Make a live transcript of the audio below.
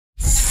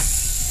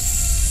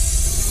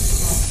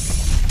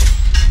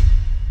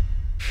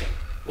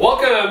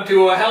Welcome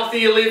to a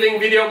Healthy Living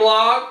video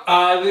blog.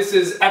 This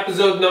is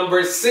episode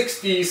number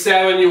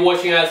 67. You're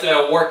watching us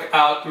at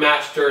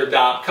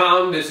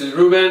workoutmaster.com. This is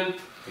Ruben.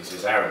 This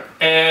is Aram.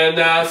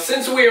 And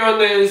since we're on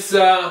this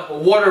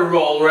water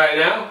roll right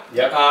now,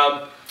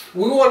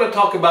 we want to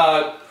talk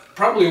about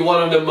probably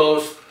one of the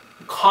most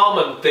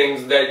common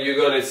things that you're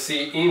going to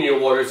see in your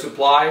water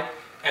supply,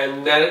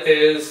 and that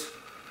is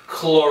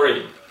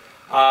chlorine.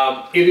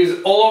 It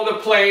is all over the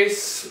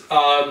place.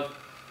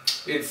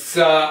 It's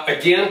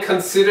again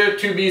considered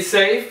to be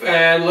safe,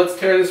 and let's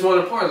tear this one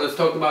apart. Let's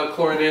talk about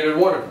chlorinated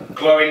water.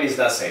 Chlorine is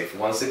not safe.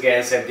 Once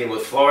again, same thing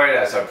with fluoride.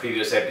 As our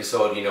previous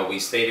episode, we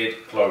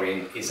stated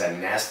chlorine is a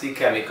nasty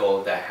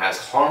chemical that has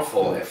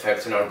harmful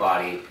effects in our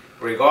body,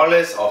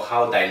 regardless of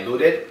how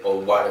diluted or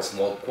what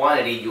small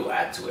quantity you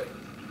add to it.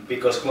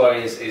 Because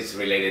chlorine is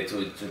related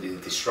to the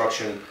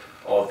destruction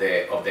of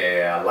the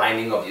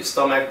lining of your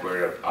stomach,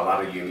 where a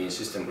lot of your immune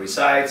system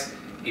resides.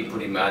 It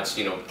pretty much,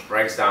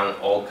 breaks down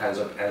all kinds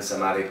of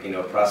enzymatic,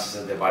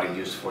 processes the body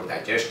uses for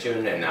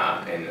digestion and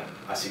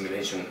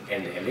assimilation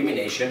and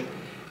elimination,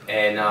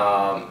 and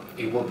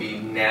it will be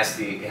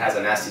nasty. It has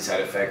a nasty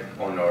side effect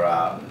on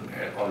our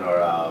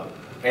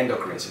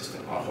endocrine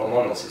system, our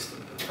hormonal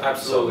system.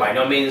 Absolutely. So by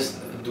no means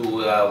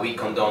do we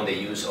condone the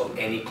use of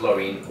any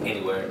chlorine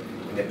anywhere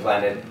in the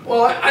planet.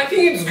 Well, I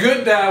think it's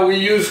good that we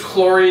use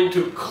chlorine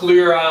to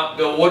clear out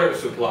the water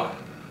supply.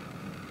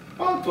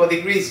 Well, to a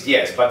degree,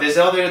 yes, but there's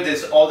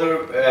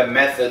other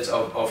methods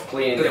of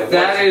cleaning the water.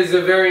 That is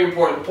a very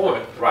important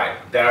point. Right,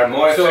 that are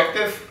more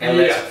effective and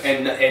less,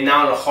 and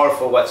not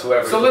harmful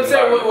whatsoever. So let's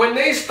say when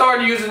they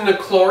started using the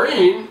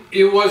chlorine,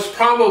 it was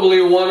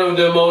probably one of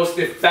the most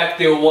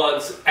effective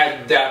ones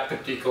at that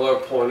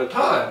particular point of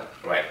time.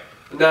 Right.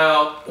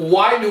 Now,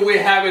 why do we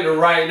have it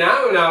right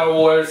now in our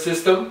water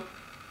system?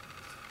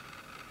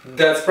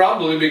 That's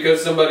probably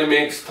because somebody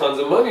makes tons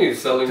of money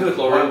selling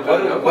chlorine.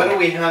 Why don't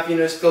we have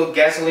still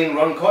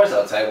gasoline-run cars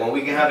outside when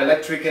we can have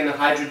electric and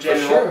hydrogen?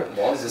 For sure.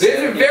 There's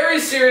a very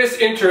serious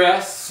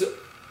interest,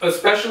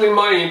 especially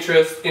my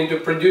interest, into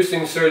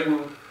producing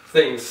certain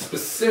things,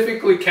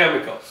 specifically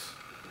chemicals.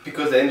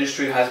 Because the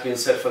industry has been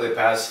set for the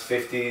past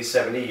 50,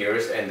 70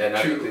 years, and then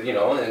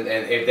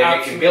and if they're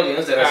making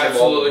billions, then I say,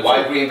 well,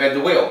 why reinvent the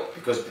wheel?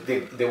 Because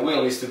the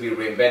wheel needs to be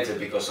reinvented,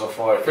 because so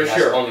far it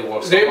has only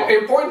worked so long. The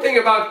important thing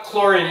about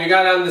chlorine, you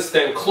got to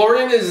understand,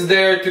 chlorine is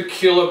there to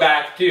kill a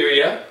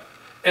bacteria,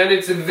 and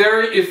it's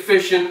very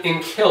efficient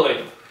in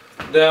killing.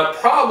 The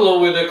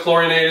problem with the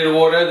chlorinated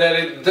water that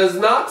it does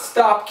not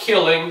stop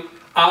killing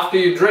after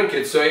you drink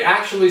it, so it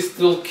actually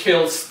still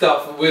kills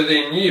stuff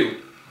within you.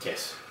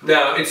 Yes.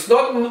 Now, it's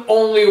not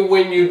only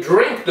when you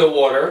drink the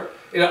water,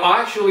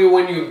 actually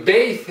when you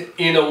bathe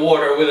in a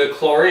water with a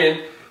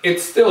chlorine,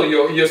 it's still,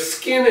 your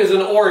skin is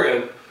an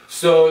organ,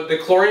 so the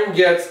chlorine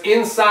gets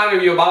inside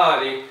of your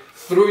body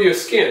through your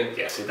skin.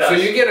 Yes, it does. So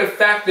you get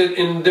affected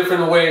in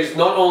different ways,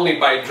 not only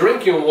by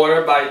drinking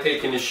water, by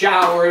taking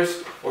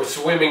showers or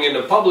swimming in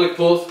the public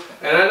pools.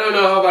 And I don't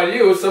know how about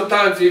you,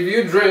 sometimes if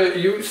you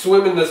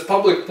swim in this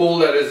public pool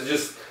that is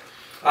just,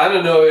 I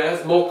don't know, it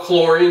has more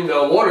chlorine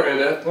than water in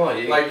it. Well,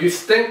 like you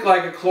stink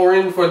like a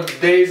chlorine for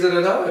days at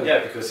a time.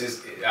 Yeah, because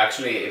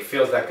it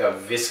feels like a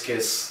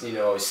viscous,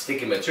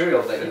 sticky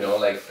material that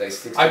like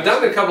sticks. I've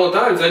done it a couple of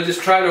times. I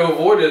just try to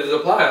avoid it as a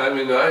plant. I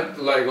mean,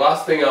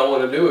 last thing I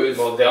want to do is.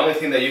 Well, the only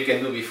thing that you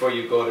can do before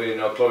you go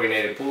to a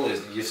chlorinated pool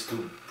is just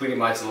to pretty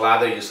much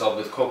lather yourself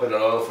with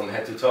coconut oil from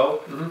head to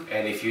toe.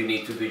 And if you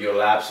need to do your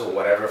laps or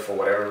whatever, for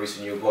whatever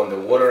reason you go in the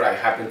water, I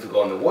happen to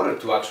go in the water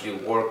to actually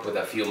work with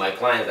a few of my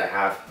clients that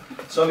have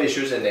some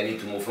issues and they need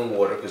to move from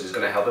water because it's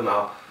going to help them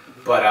out.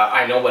 But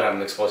I know what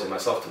I'm exposing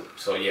myself to,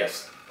 so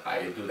yes,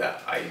 I do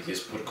that. I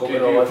just put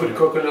coconut oil. Do you put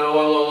coconut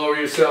oil all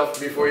over yourself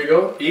before you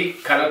go?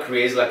 It kind of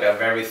creates like a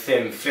very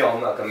thin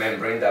film, like a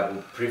membrane that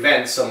will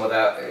prevent some of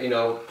that,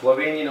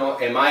 chlorine.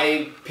 Am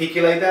I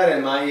picky like that?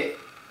 Am I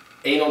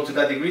anal to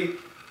that degree?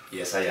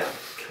 Yes, I am.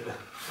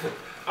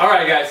 All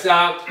right, guys.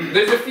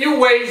 There's a few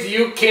ways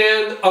you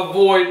can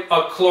avoid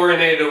a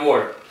chlorinated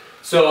water.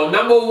 So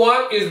number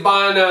one is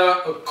buying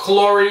a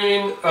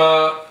chlorine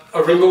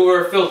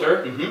remover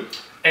filter,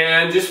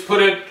 and just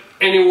put it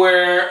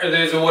anywhere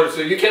there's a water.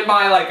 So you can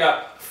buy like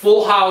a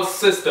full house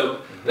system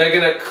that's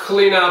gonna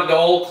clean out the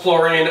whole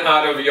chlorine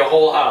out of your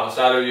whole house,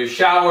 out of your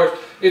showers.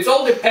 It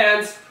all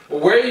depends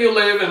where you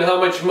live and how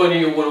much money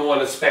you would want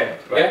to spend.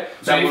 Right. Yeah.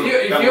 So that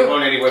would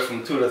run anywhere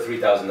from $2,000 to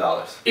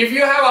 $3,000. If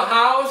you have a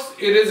house,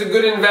 it is a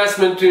good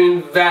investment to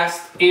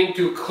invest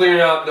into clearing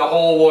out the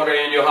whole water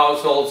in your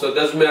household. So it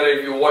doesn't matter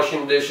if you're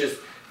washing dishes,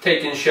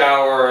 taking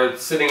shower, or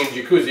sitting in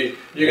jacuzzi,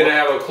 you're going to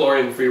have a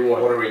chlorine-free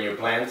water. Watering your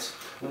plants.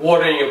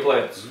 Watering your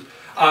plants.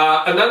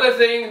 Another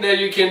thing that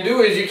you can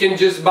do is you can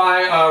just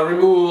buy a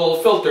removable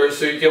filter.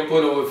 So you can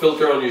put a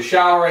filter on your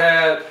shower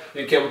head,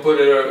 you can put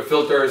a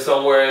filter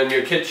somewhere in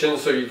your kitchen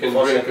so you can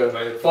drink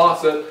a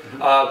faucet,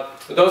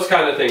 those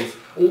kind of things.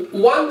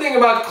 One thing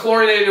about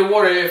chlorinated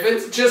water, if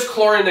it's just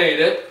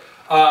chlorinated,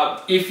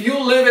 if you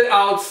leave it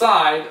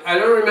outside, I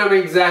don't remember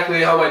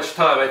exactly how much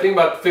time, I think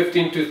about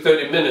 15 to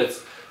 30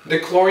 minutes, the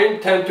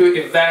chlorine tends to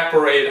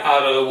evaporate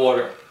out of the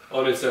water.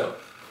 on its own.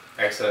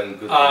 Excellent.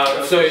 Good.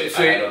 So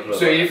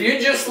if you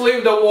just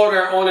leave the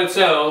water on its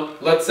own,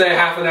 let's say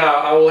half an hour,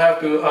 I will have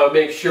to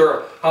make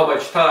sure how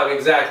much time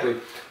exactly.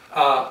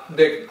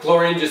 The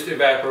chlorine just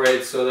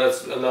evaporates, so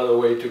that's another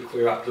way to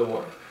clear up the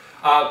water.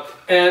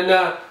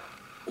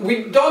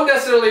 We don't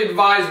necessarily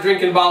advise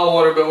drinking bottled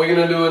water, but we're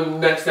going to do a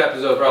next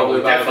episode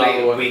probably about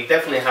bottled water. We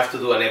definitely have to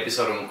do an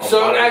episode on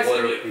bottled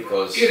water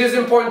because it is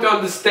important to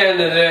understand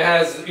that it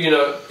has, you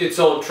know, its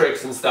own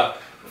tricks and stuff.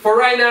 For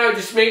right now,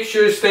 just make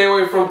sure you stay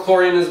away from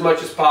chlorine as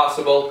much as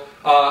possible.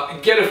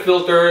 Get a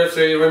filter so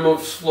it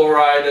removes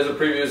fluoride, as a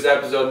previous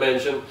episode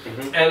mentioned,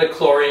 and the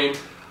chlorine.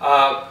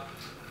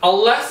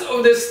 Unless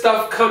of this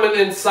stuff coming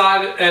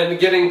inside and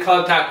getting in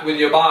contact with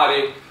your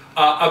body,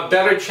 a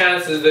better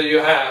chances that you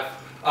have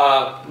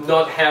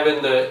not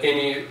having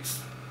any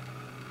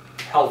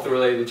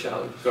health-related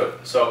challenge. Good.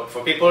 So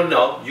for people to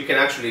know, you can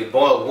actually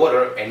boil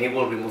water and it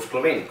will remove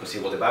chlorine because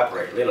it will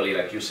evaporate, literally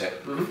like you said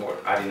before.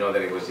 I didn't know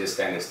that it was just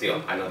standing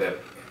still. I know that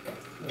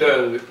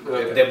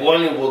the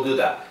boiling will do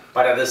that.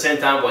 But at the same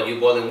time, when you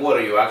boil in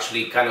water, you're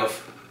actually kind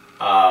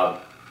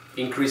of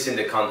increasing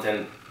the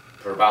content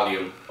per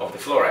volume of the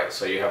fluoride.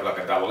 So you have like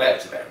a double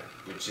edge there,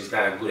 which is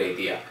not a good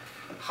idea.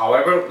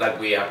 However, like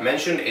we have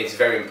mentioned, it's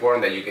very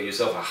important that you get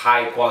yourself a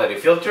high quality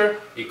filter.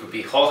 It could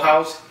be whole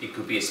house. It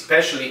could be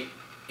especially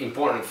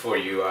important for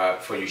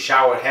your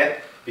shower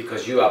head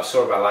because you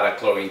absorb a lot of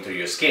chlorine through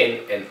your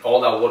skin, and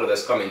all that water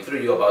that's coming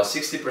through you, about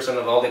 60%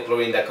 of all the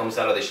chlorine that comes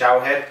out of the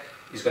shower head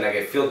is going to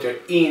get filtered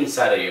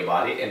inside of your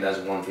body, and that's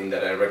one thing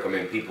that I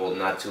recommend people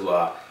not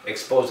to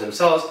expose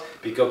themselves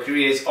because it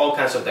creates all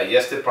kinds of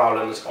digestive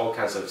problems, all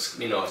kinds of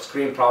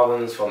skin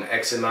problems, from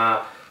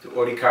eczema to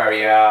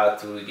urticaria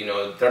to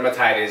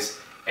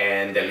dermatitis,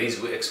 and the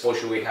least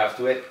exposure we have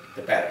to it,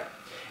 the better.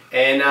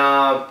 And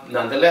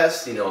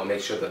nonetheless, make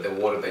sure that the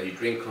water that you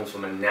drink comes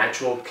from a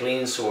natural,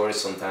 clean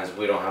source. Sometimes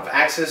we don't have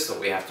access, so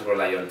we have to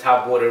rely on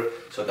tap water.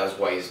 So that's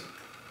why it's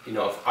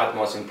of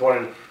utmost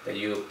important that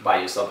you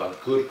buy yourself a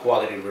good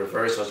quality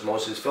reverse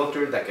osmosis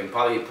filter that can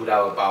probably put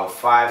out about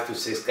 5 to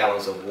 6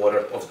 gallons of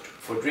water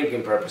for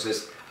drinking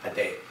purposes a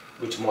day,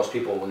 which most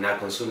people will not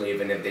consume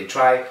even if they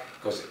try.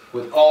 Because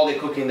with all the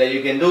cooking that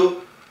you can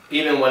do,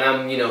 even when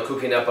I'm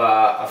cooking up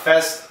a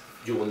fest,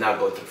 you will not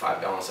go through 5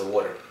 gallons of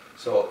water.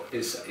 So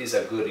it's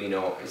a good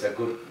it's a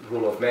good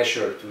rule of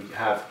measure to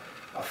have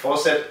a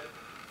faucet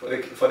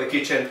for the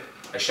kitchen,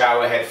 a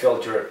shower head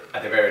filter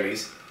at the very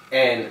least,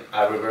 and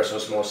a reverse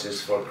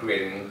osmosis for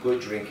creating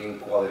good drinking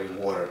quality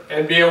water.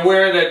 And be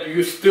aware that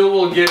you still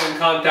will get in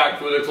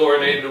contact with the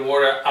chlorinated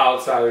water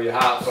outside of your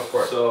house. Of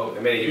course. So the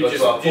minute you go to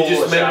a pool,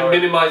 you're just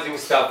minimizing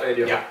stuff at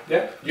your home.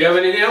 Yeah. Do you have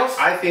anything else?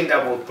 I think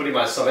that will pretty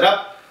much sum it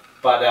up.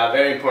 But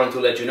very important to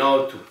let you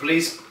know to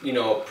please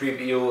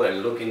preview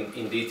and look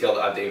in detail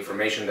at the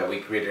information that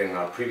we created in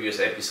our previous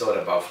episode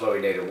about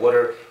fluorinated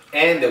water,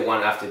 and the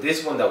one after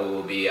this one that we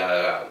will be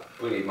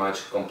pretty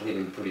much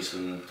completing pretty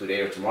soon,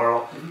 today or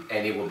tomorrow,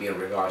 and it will be in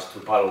regards to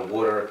bottled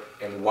water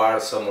and what are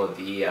some of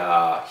the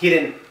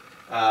hidden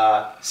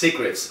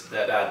secrets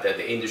that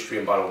the industry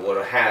in bottled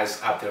water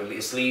has up their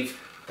sleeve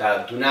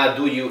that do not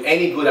do you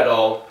any good at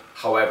all.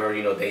 However,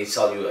 they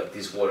sell you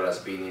this water as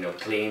being,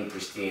 clean,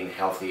 pristine,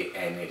 healthy,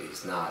 and it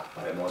is not,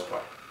 for the most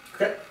part.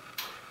 Okay.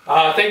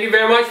 Thank you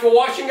very much for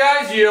watching,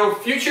 guys. Your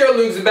future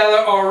looks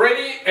better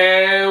already,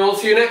 and we'll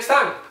see you next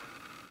time.